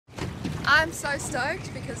I'm so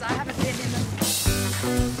stoked because I haven't been in them.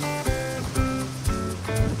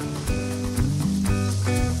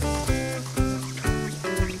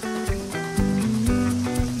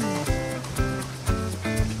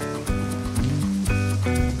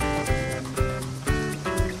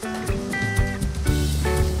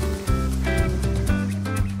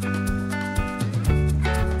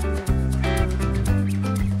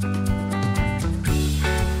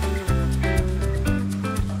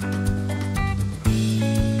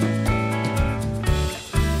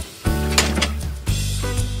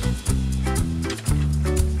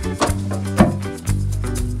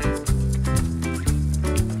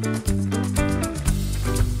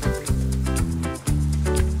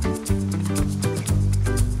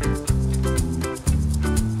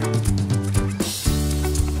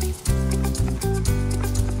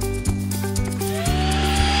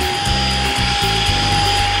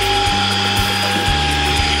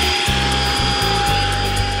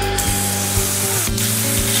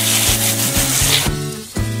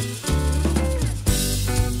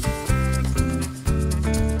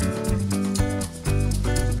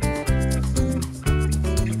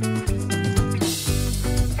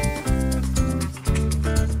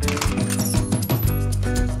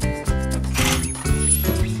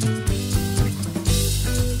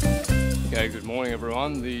 Good morning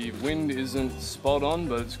everyone. The wind isn't spot on,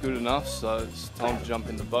 but it's good enough, so it's time to jump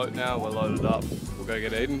in the boat now. We're loaded up. We'll go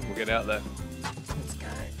get Eden. We'll get out there. Let's go.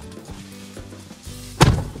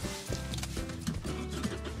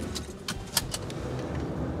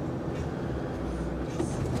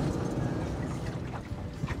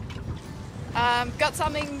 Got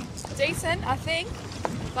something decent, I think,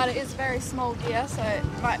 but it is very small gear, so it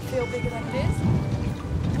might feel bigger than it is.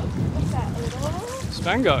 What's that, a little?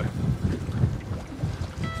 Spango.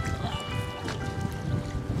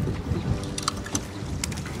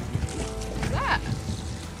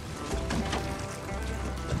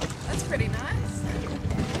 Pretty nice.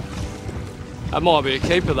 That might be a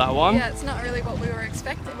keeper, that one. Yeah, it's not really what we were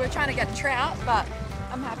expecting. We were trying to get a trout, but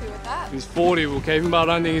I'm happy with that. He's 40, we'll keep him, but I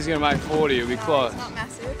don't think he's going to make 40. It'll be close. It's not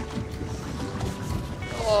massive.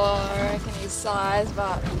 Oh, I reckon his size,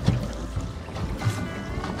 but...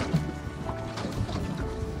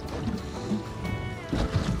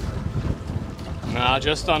 Nah,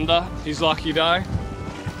 just under. His lucky day.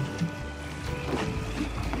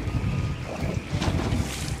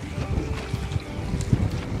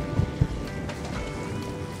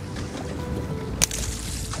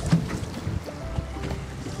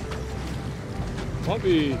 Might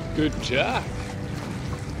be good jack.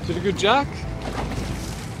 Is it a good jack?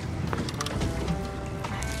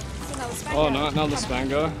 It's another spango. Oh no, another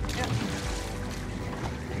spango. Yep.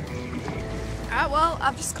 Alright, well,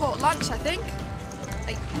 I've just caught lunch, I think.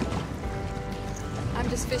 I'm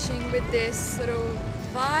just fishing with this little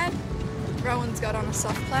vibe. Rowan's got on a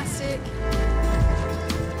soft plastic.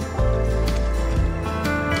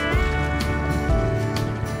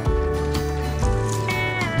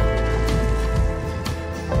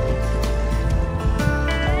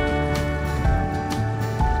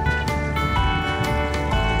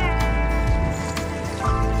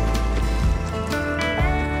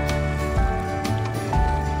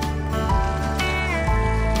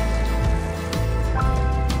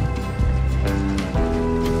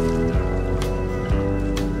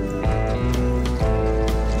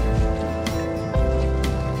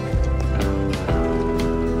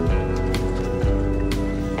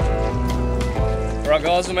 Alright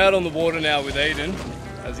guys, I'm out on the water now with Eden,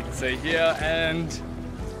 as you can see here, and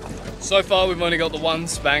so far we've only got the one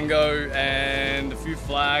spango and a few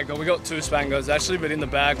flag. We got two spangos actually, but in the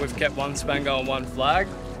bag we've kept one spango and one flag.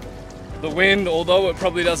 The wind, although it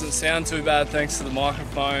probably doesn't sound too bad thanks to the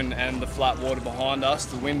microphone and the flat water behind us,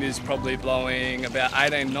 the wind is probably blowing about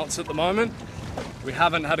 18 knots at the moment. We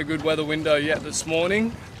haven't had a good weather window yet this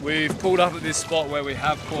morning. We've pulled up at this spot where we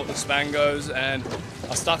have caught the spangos, and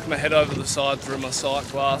I stuck my head over the side through my sight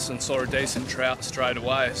glass and saw a decent trout straight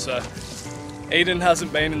away. So Eden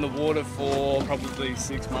hasn't been in the water for probably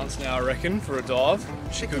 6 months now, I reckon, for a dive.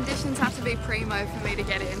 The conditions have to be primo for me to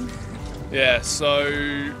get in. Yeah,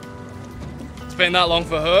 so it's been that long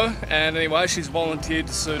for her, and anyway, she's volunteered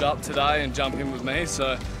to suit up today and jump in with me.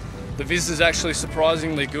 So the viz is actually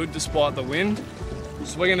surprisingly good despite the wind.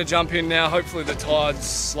 So we're going to jump in now. Hopefully the tide's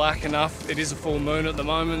slack enough. It is a full moon at the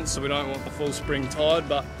moment, so we don't want the full spring tide,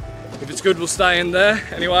 but if it's good, we'll stay in there.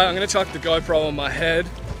 Anyway, I'm going to chuck the GoPro on my head,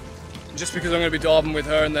 just because I'm going to be diving with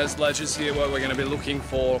her, and there's ledges here where we're going to be looking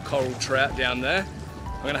for coral trout down there.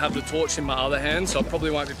 I'm going to have the torch in my other hand, so I probably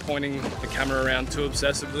won't be pointing the camera around too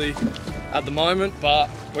obsessively. at the moment, but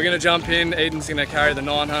we're going to jump in. Eden's going to carry the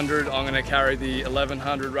 900, I'm going to carry the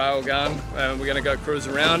 1100 rail gun, and we're going to go cruise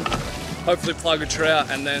around, hopefully plug a trout,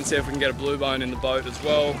 and then see if we can get a blue bone in the boat as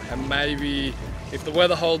well, and maybe if the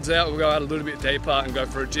weather holds out we'll go out a little bit deeper and go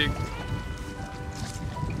for a jig.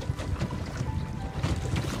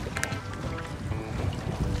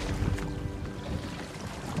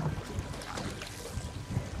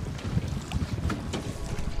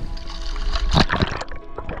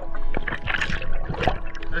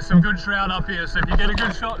 There's some good trout up here, so if you get a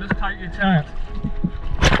good shot, just take your chance.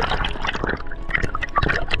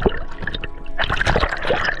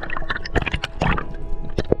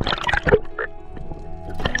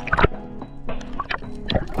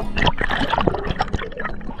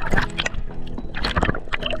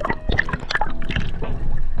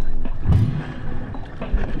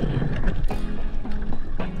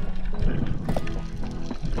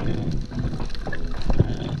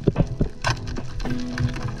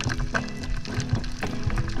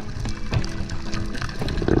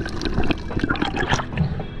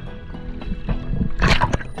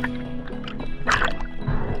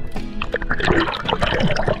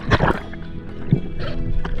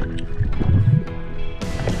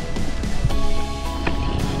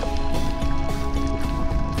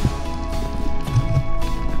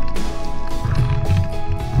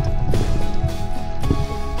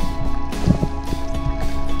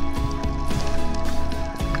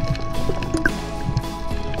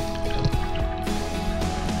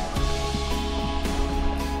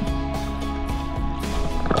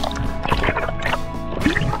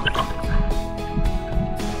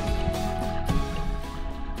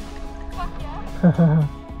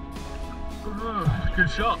 Good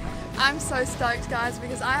shot. I'm so stoked, guys,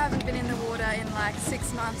 because I haven't been in the water in like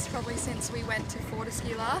 6 months, probably since we went to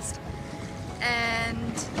Fortescue last.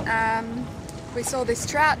 And we saw this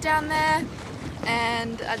trout down there,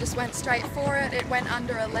 and I just went straight for it. It went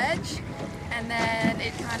under a ledge, and then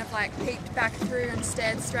it kind of like peeked back through and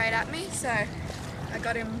stared straight at me. So I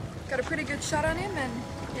got a pretty good shot on him, and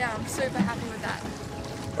yeah, I'm super happy with that.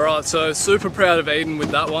 Alright, so super proud of Eden with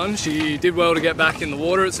that one. She did well to get back in the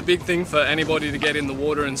water. It's a big thing for anybody to get in the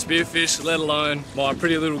water and spearfish, let alone my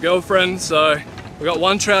pretty little girlfriend. So we got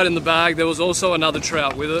one trout in the bag. There was also another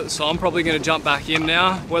trout with it, so I'm probably going to jump back in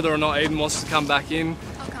now. Whether or not Eden wants to come back in,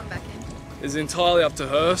 I'll come back in, is entirely up to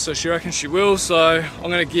her, so she reckons she will. So I'm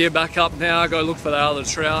going to gear back up now, go look for that other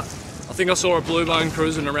trout. I think I saw a blue bone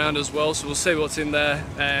cruising around as well, so we'll see what's in there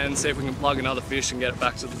and see if we can plug another fish and get it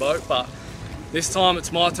back to the boat. But this time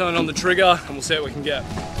it's my turn on the trigger, and we'll see what we can get.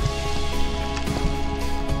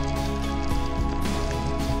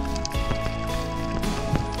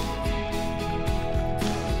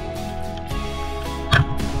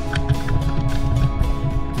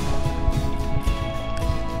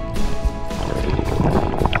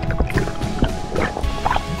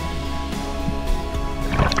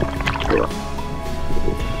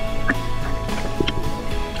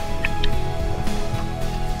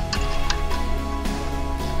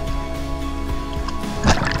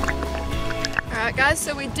 Alright guys,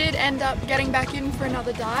 so we did end up getting back in for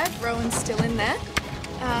another dive. Rowan's still in there,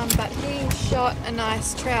 but he shot a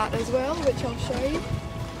nice trout as well, which I'll show you.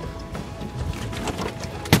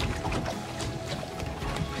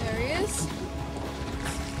 There he is.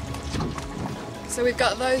 So we've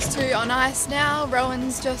got those two on ice now.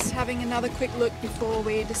 Rowan's just having another quick look before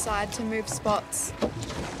we decide to move spots.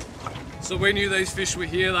 So we knew these fish were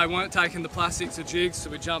here. They weren't taking the plastic to jigs, so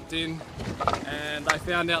we jumped in and they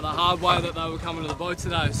found out the hard way that they were coming to the boat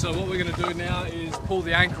today. So what we're going to do now is pull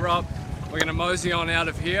the anchor up. We're going to mosey on out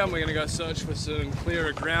of here, and we're going to go search for some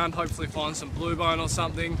clearer ground, hopefully find some blue bone or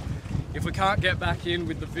something. If we can't get back in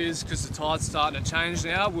with the fizz because the tide's starting to change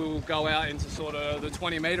now, we'll go out into sort of the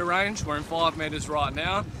 20 metre range. We're in 5 metres right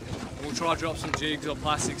now, and we'll try to drop some jigs or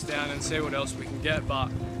plastics down and see what else we can get. But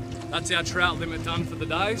that's our trout limit done for the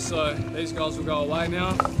day, so these guys will go away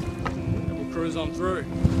now and we'll cruise on through.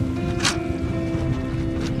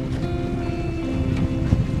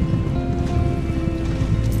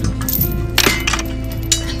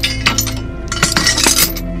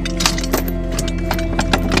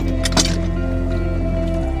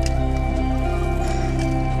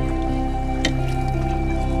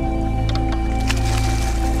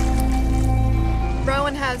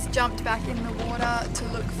 Has jumped back in the water to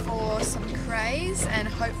look for some crays and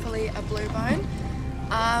hopefully a blue bone.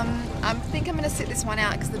 I think I'm going to sit this one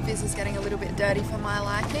out because the viz is getting a little bit dirty for my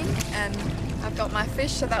liking, and I've got my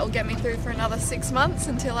fish, so that will get me through for another 6 months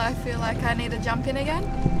until I feel like I need to jump in again.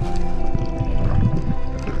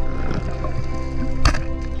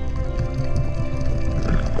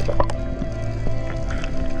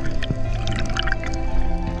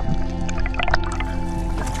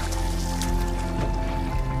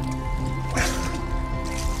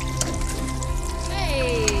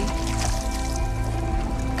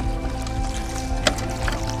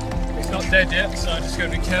 bed yet, so just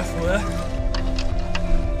got to be careful there.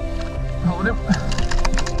 Hold him.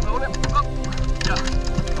 Hold him. Oh. Yeah.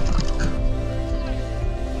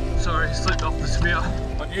 Sorry, he slipped off the spear.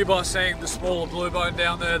 I knew by seeing the smaller blue bone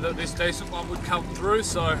down there that this decent one would come through,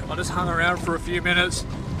 so I just hung around for a few minutes,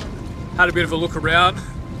 had a bit of a look around.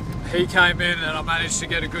 He came in and I managed to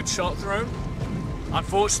get a good shot through him.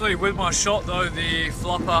 Unfortunately, with my shot though, the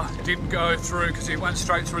flopper didn't go through because he went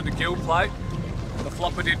straight through the gill plate. The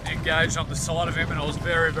flopper didn't engage on the side of him, and I was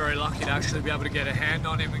very, very lucky to actually be able to get a hand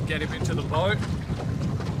on him and get him into the boat.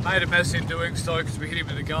 Made a mess in doing so because we hit him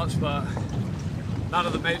in the guts, but none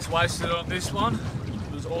of the meat's wasted on this one.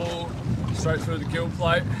 It was all straight through the gill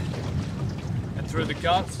plate and through the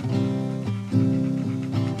guts.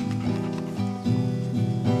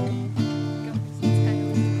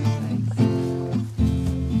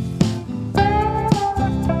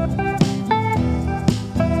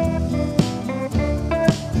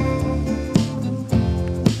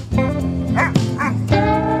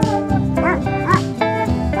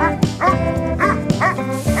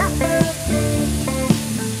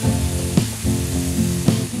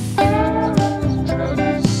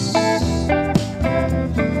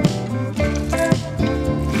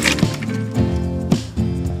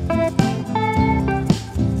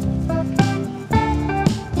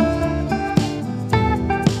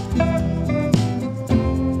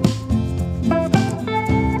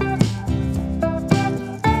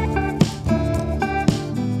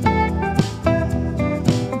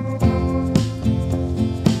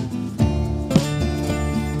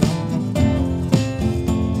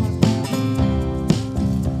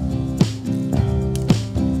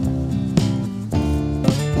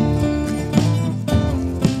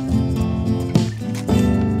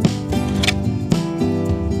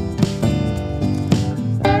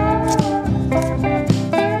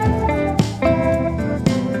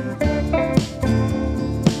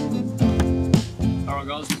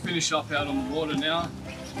 Finish up out on the water now.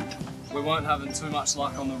 We weren't having too much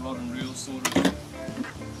luck on the rod and reel, sort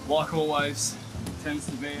of. Like always, tends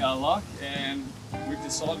to be our luck, and we've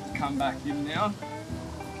decided to come back in now.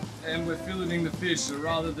 And we're filleting the fish, so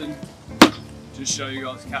rather than just show you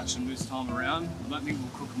guys catch them this time around, I don't think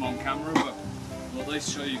we'll cook them on camera, but we'll at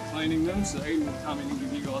least show you cleaning them. So Eden will come in and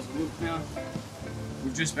give you guys a look now.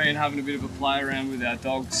 We've just been having a bit of a play around with our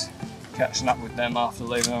dogs, catching up with them after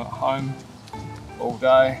leaving them at home all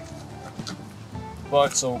day.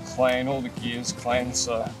 Boat's all clean, all the gear's clean,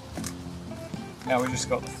 so now we just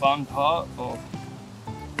got the fun part of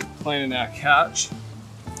cleaning our catch.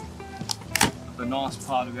 The nice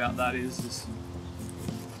part about that is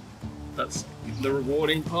that's the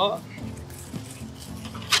rewarding part,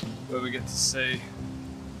 where we get to see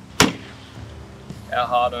our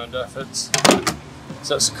hard-earned efforts.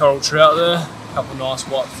 So that's a coral trout there, a couple of nice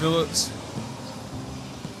white fillets.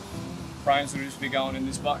 Brains will just be going in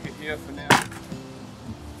this bucket here for now.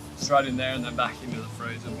 Straight in there and then back into the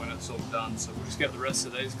freezer when it's all done. So we'll just get the rest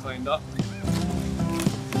of these cleaned up.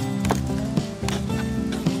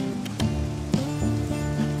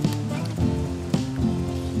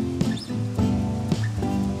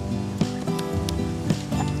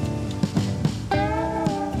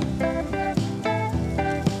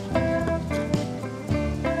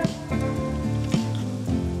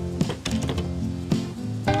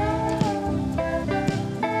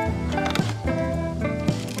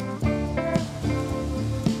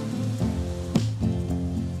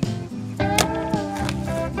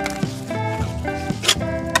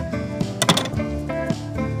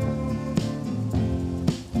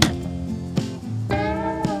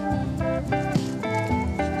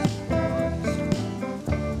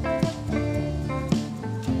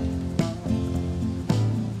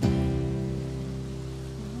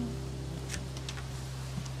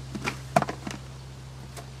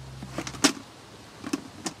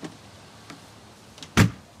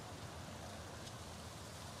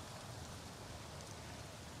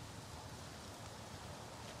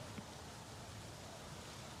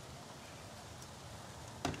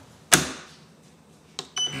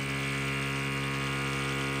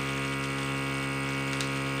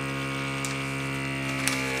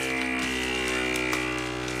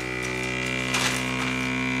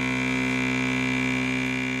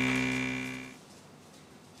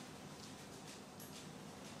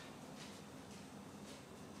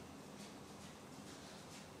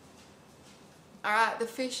 Alright, the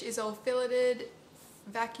fish is all filleted,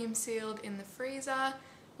 vacuum sealed in the freezer.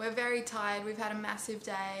 We're very tired, we've had a massive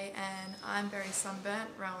day and I'm very sunburnt,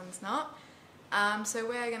 Rowan's not. So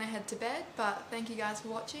we're going to head to bed, but thank you guys for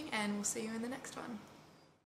watching and we'll see you in the next one.